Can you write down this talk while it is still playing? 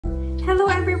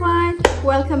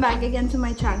Welcome back again to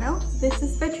my channel. This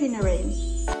is Fatrina Raine.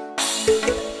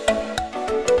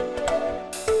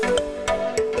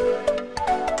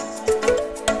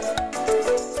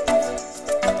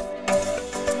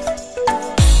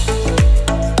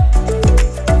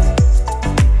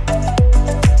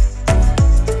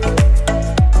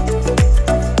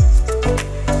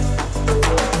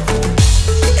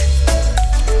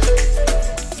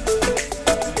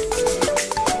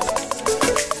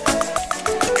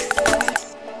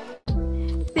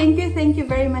 Thank you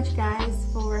very much guys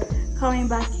for coming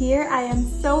back here. I am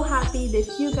so happy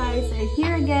that you guys are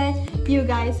here again. You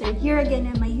guys are here again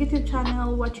on my YouTube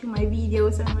channel, watching my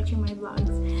videos and watching my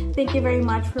vlogs. Thank you very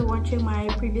much for watching my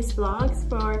previous vlogs,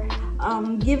 for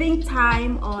giving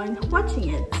time on watching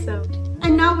it.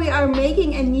 And now we are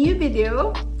making a new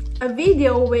video, a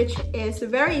video which is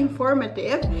very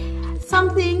informative,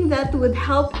 something that would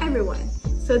help everyone.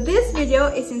 So this video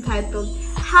is entitled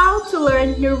How to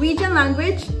Learn Norwegian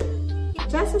Language.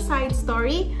 Just a side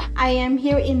story, I am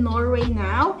here in Norway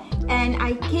now, and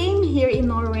I came here in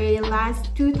Norway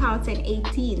last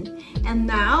 2018, and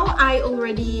now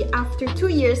after 2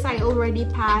 years, I already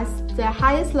passed the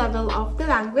highest level of the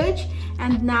language,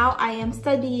 and now I am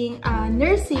studying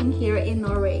nursing here in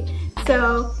Norway.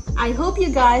 So I hope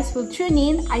you guys will tune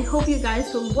in, I hope you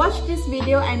guys will watch this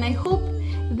video, and I hope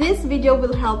this video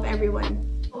will help everyone.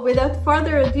 Without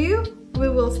further ado, we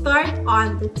will start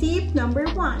on the tip number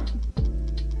 1.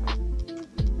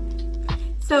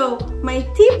 So my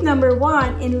tip number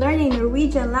 1 in learning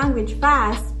Norwegian language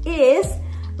fast is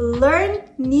learn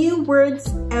new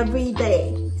words every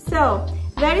day. So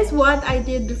that is what I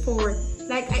did before.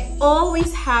 Like, I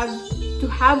always have to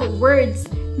have words,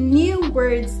 new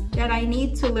words that I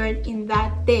need to learn in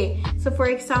that day. So for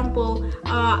example,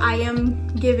 I am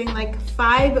giving like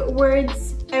 5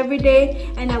 words every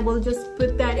day, and I will just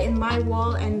put that in my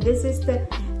wall, and this is the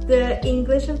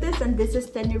English of this, and this is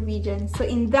the Norwegian. So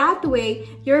in that way,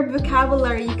 your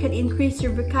vocabulary, you can increase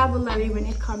your vocabulary when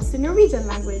it comes to Norwegian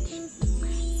language.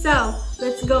 So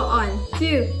let's go on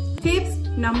to tips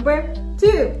number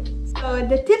 2. So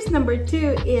the tips number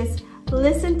 2 is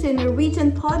listen to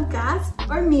Norwegian podcast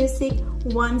or music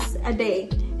once a day.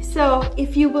 So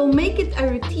if you will make it a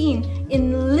routine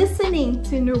in listening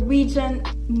to Norwegian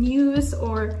news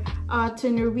or to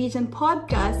Norwegian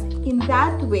podcasts, in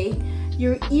that way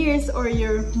your ears or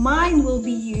your mind will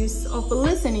be used of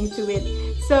listening to it.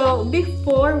 So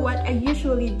before, what I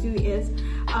usually do is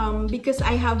because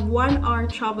I have 1 hour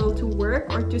travel to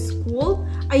work or to school,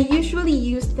 I usually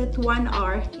use that 1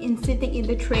 hour in sitting in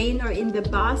the train or in the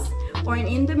bus or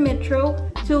in the metro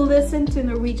to listen to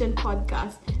Norwegian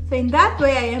podcasts. So in that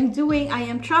way, I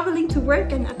am traveling to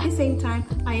work, and at the same time,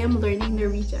 I am learning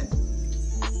Norwegian.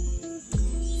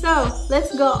 So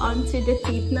let's go on to the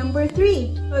tip number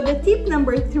 3. So the tip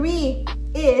number 3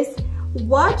 is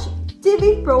watch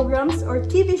TV programs or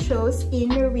TV shows in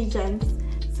Norwegian.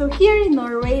 So here in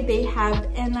Norway, they have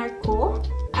NRK.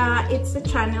 It's a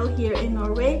channel here in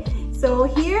Norway. So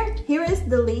here is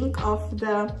the link of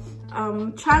the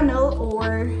channel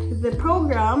or the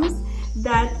programs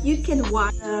that you can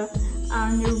watch.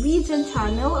 Norwegian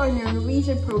channel or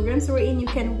Norwegian programs wherein you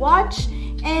can watch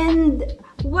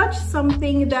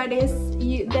something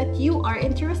that you are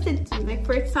interested to. Like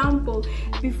for example,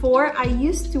 before I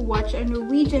used to watch a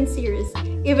Norwegian series,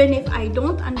 even if I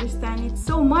don't understand it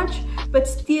so much, but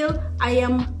still I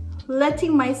am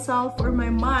letting myself or my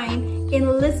mind in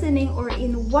listening or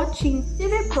in watching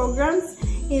TV programs.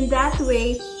 In that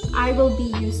way, I will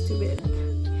be used to it.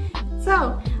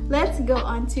 So let's go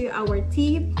on to our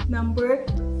tip number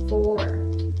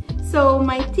 4. So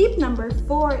my tip number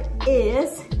 4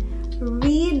 is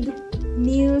read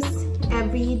news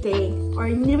every day or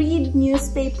read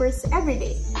newspapers every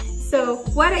day. So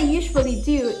what I usually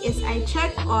do is I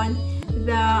check on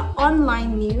the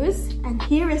online news, and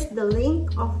here is the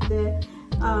link of the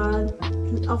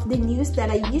news that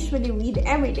I usually read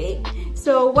every day.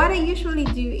 So what I usually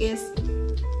do is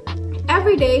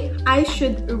every day I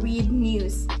should read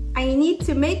news. I need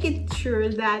to make it sure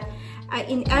that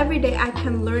in every day I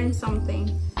can learn something,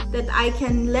 that I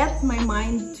can let my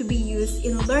mind to be used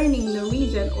in learning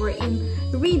Norwegian or in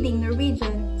reading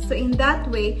Norwegian. So in that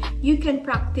way, you can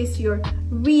practice your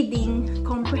reading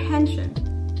comprehension.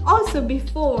 Also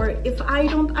before, if I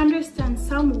don't understand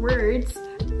some words,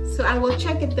 so I will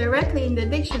check it directly in the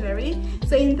dictionary.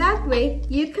 So in that way,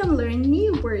 you can learn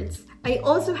new words. I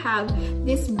also have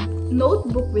this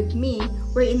notebook with me,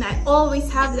 wherein I always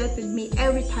have that with me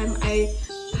every time I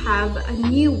have a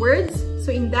new words.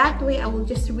 So in that way, I will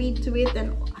just read to it,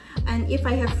 and and if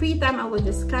I have free time, I will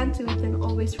just scan to it and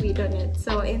always read on it.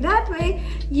 So in that way,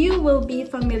 you will be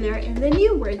familiar in the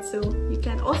new words, so you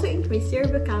can also increase your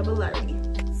vocabulary.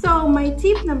 So my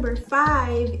tip number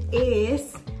 5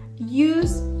 is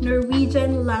use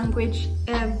Norwegian language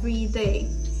every day.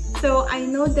 So I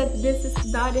know that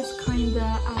that is kind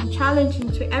of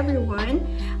challenging to everyone.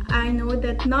 I know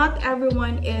that not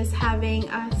everyone is having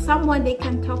someone they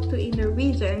can talk to in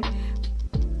Norwegian.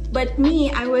 But me,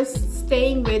 I was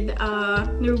staying with a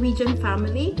Norwegian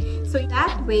family. So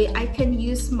that way, I can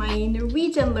use my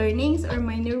Norwegian learnings or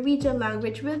my Norwegian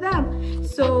language with them.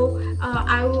 So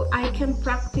I can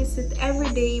practice it every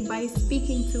day by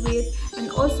speaking to it and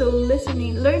also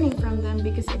learning from them.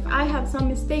 Because if I have some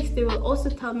mistakes, they will also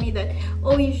tell me that,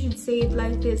 oh, you should say it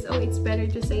like this. Oh, it's better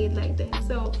to say it like this.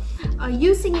 So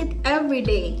using it every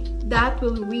day, that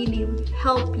will really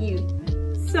help you.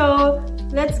 So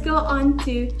let's go on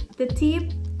to the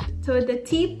tip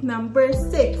number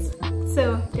 6.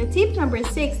 So the tip number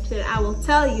 6 that I will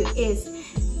tell you is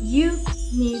you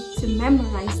need to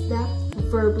memorize the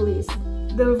verb list.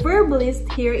 The verb list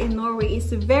here in Norway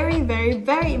is very, very,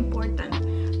 very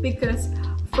important because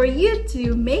for you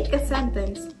to make a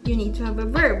sentence, you need to have a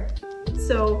verb.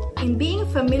 So in being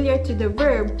familiar to the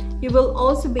verb, you will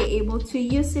also be able to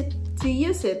use it.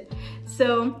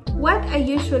 So what I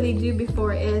usually do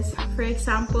before is, for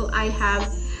example,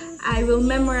 I will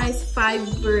memorize 5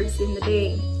 verbs in the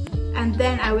day, and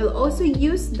then I will also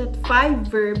use that 5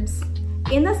 verbs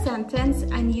in a sentence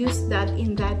and use that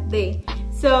in that day.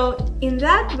 So in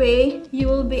that way, you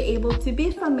will be able to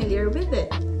be familiar with it.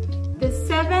 The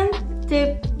 7th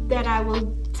tip that I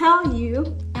will tell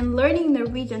you in learning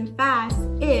Norwegian fast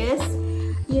is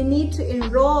you need to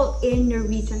enroll in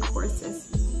Norwegian courses.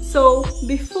 So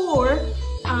before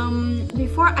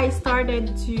I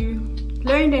started to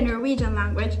learn the Norwegian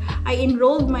language, I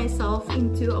enrolled myself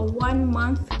into a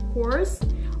 1-month course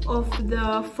of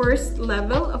the first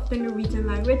level of the Norwegian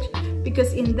language,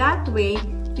 because in that way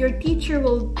your teacher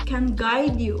can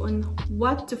guide you on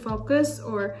what to focus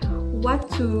or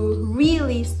what to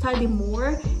really study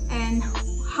more, and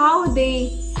how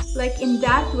in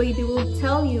that way they will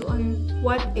tell you on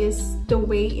what is the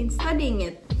way in studying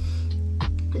it.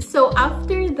 So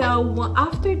after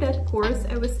that course,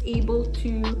 I was able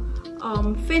to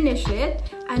finish it,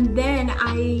 and then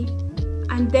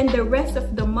the rest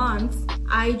of the months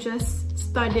I just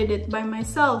studied it by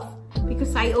myself,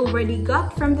 because I already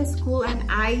got from the school, and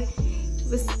I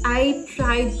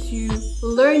tried to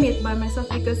learn it by myself,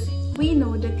 because we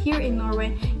know that here in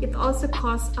Norway it also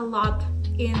costs a lot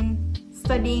in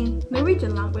studying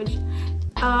Norwegian language.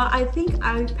 I think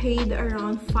I paid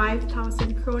around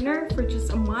 5,000 kroner for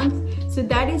just a month, so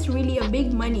that is really a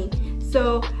big money.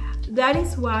 So that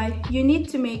is why you need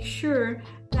to make sure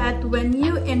that when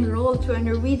you enroll to a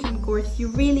Norwegian course, you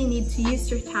really need to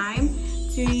use your time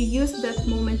to use that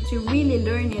moment to really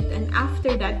learn it, and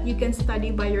after that you can study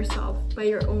by yourself, by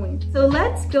your own. So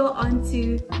let's go on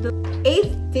to the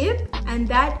 8th tip, and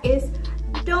that is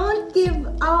don't give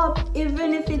up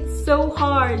even if it's so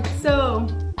hard. So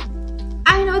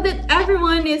I know that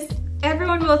everyone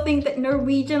will think that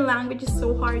Norwegian language is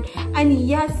so hard, and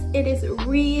yes, it is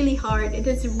really hard. It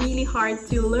is really hard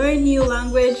to learn new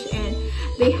language, and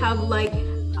they have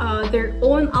their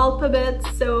own alphabet,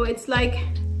 so it's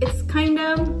kind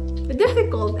of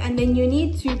difficult, and then you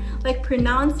need to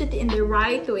pronounce it in the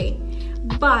right way.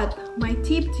 But my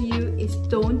tip to you is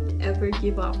don't ever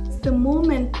give up. The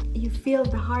moment you feel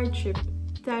the hardship,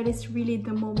 that is really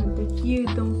the moment that you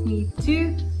don't need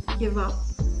to give up,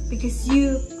 because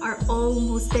you are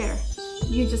almost there.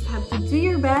 You just have to do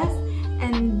your best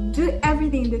and do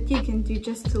everything that you can do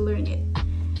just to learn it.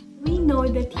 We know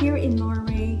that here in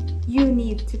Norway, you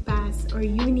need to pass, or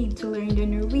you need to learn the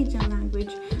Norwegian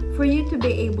language for you to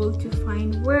be able to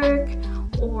find work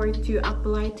or to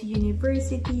apply to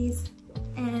universities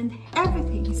and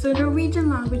everything. So Norwegian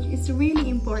language is really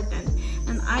important,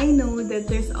 and I know that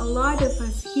there's a lot of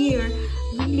us here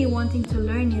really wanting to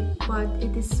learn it, but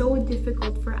it is so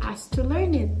difficult for us to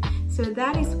learn it. So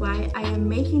that is why I am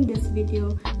making this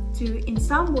video to, in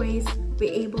some ways, be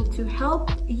able to help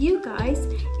you guys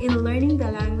in learning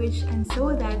the language, and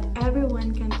so that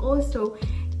everyone can also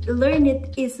learn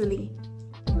it easily.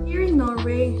 Here in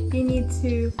Norway, you need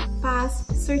to pass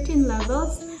certain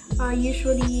levels,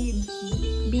 usually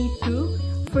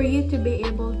B2, for you to be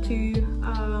able to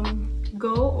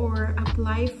go or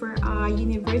apply for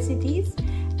universities,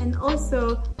 and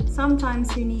also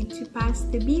sometimes you need to pass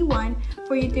the B1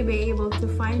 for you to be able to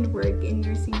find work in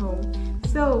nursing home.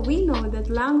 So we know that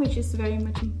language is very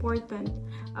much important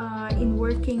in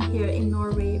working here in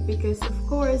Norway, because of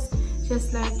course,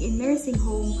 Just like in nursing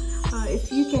home,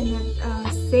 if you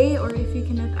cannot say or if you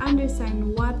cannot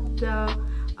understand what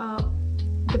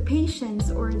the patients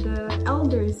or the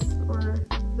elders or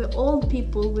the old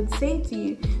people would say to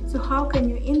you, so how can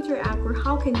you interact or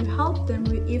how can you help them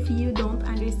if you don't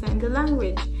understand the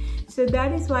language? So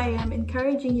that is why I'm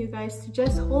encouraging you guys to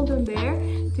just hold on there,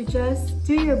 to just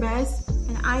do your best,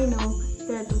 and I know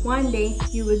that one day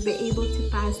you would be able to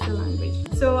pass the language.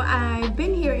 So I've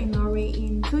been here in Norway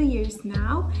in 2 years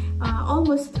now,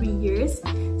 almost 3 years.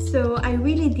 So I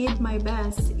really did my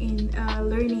best in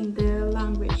learning the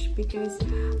language because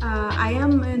I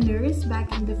am a nurse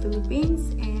back in the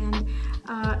Philippines, and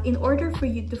in order for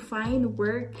you to find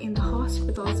work in the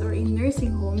hospitals or in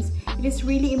nursing homes, it is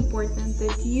really important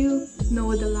that you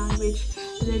know the language,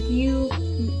 that you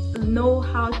know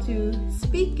how to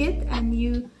speak it, and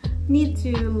you need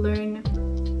to learn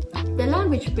the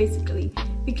language basically,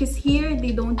 because here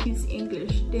they don't use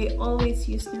English, they always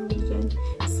use Norwegian.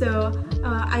 So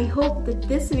I hope that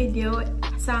this video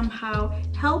somehow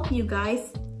help you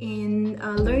guys in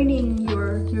learning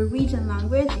your Norwegian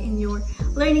language, in your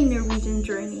learning Norwegian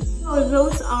journey. So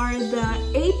those are the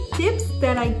 8 tips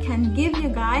that I can give you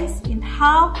guys in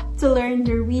how to learn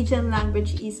Norwegian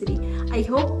language easily. I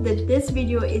hope that this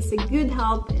video is a good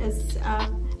help, is a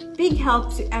big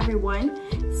help to everyone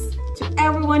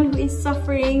who is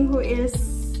suffering, who is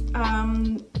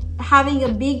having a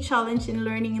big challenge in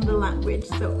learning the language.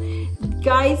 So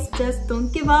guys, just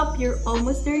don't give up. You're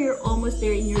almost there. You're almost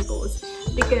there in your goals.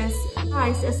 Because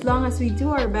guys, as long as we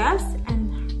do our best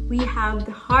and we have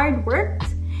the hard work,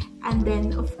 and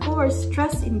then of course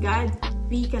trust in God,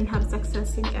 we can have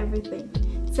success in everything.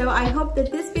 So I hope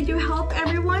that this video helped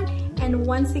everyone, and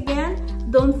once again,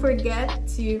 don't forget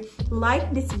to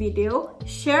like this video,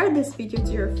 share this video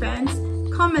to your friends,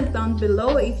 comment down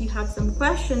below if you have some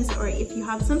questions or if you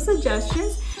have some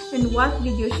suggestions on what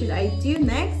video should I do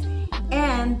next.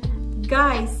 And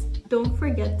guys, don't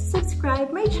forget to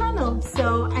subscribe my channel,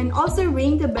 and also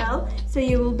ring the bell so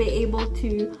you will be able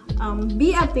to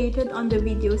be updated on the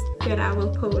videos that I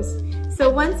will post. So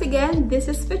once again, this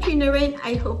is Fatrina Raine.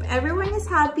 I hope everyone is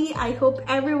happy. I hope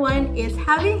everyone is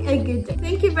having a good day.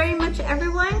 Thank you very much,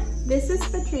 everyone. This is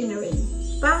Fatrina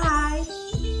Raine. Bye!